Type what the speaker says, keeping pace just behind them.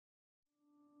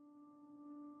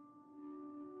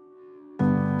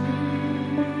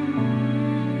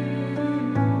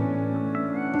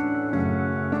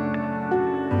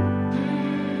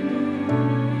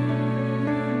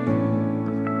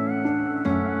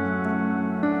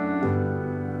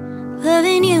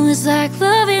was like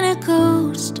loving a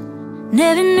ghost.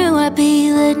 Never knew I'd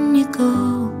be letting you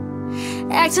go,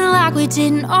 acting like we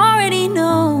didn't already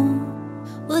know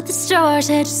what the stars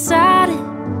had decided.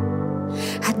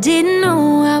 I didn't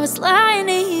know I was lying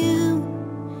to you.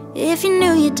 If you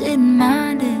knew, you didn't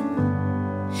mind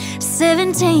it.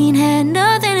 17, had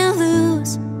nothing to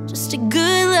lose, just a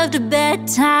good love to bad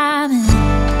timing.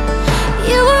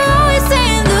 You were always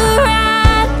saying the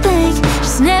right thing,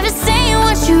 just never saying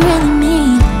what you really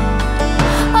mean.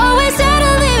 Always had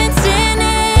a leaving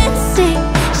tendency,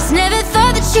 just never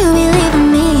thought that you'd be leaving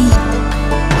me.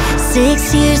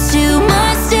 6 years, 2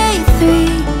 months, day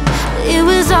 3, but it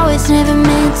was always never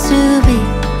meant to be.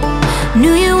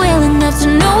 Knew you well enough to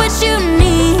know what you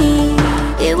need.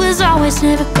 It was always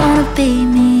never gonna be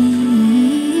me.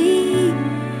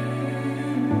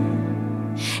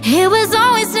 It was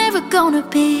always never gonna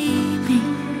be me.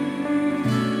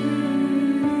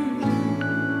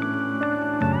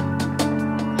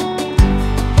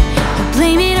 I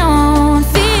blame it on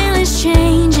feelings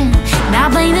changing, and I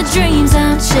blame the dreams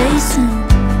I'm chasing.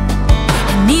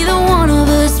 And neither one of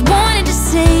us wanted to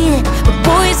say it, but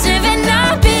boy, it's never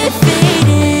not been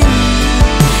fading.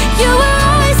 You were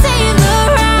always saying the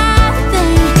right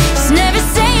thing, just never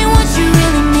saying what you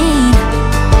really mean.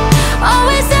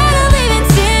 Always had a leaving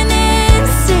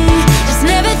tendency, just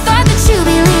never thought that you'd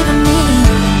be leaving me.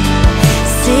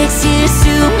 6 years,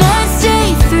 2 months, day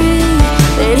 3,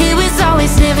 but it was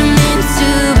always never meant to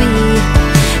be.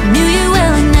 Knew you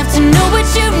well enough to know what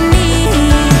you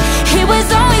need. It was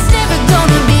always never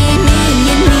gonna be me.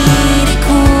 You needed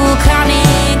cool, calm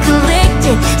and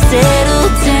collected,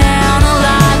 settled down, a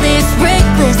lot less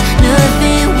reckless.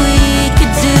 Nothing we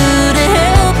could do to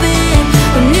help it,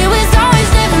 when it was always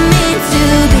never meant to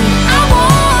be. I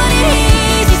wanted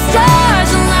easy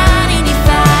stars aligning, you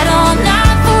fight all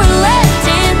night for a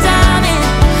left-hand diamond.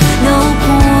 No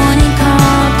point in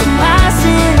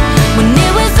compromising, when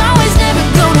it was always never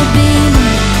gonna be me.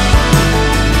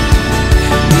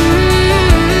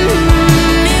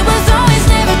 It was always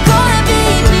never gonna be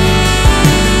me.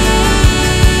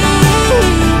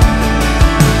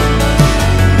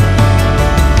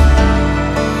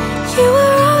 You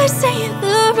were always saying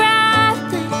the right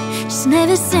thing, just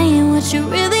never saying what you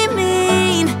really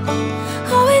mean.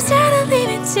 Always had a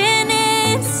leaving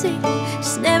tendency,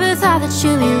 just never thought that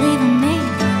you'd be leaving me.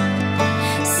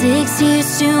 6 years,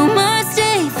 2 months,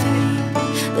 day 3,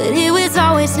 but it was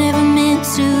always never meant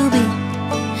to be.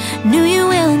 Knew you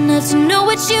well enough to know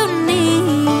what you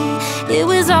need. It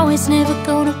was always never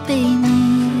gonna be me.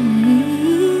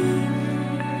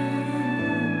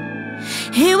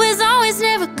 It was always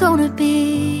never gonna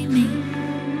be me.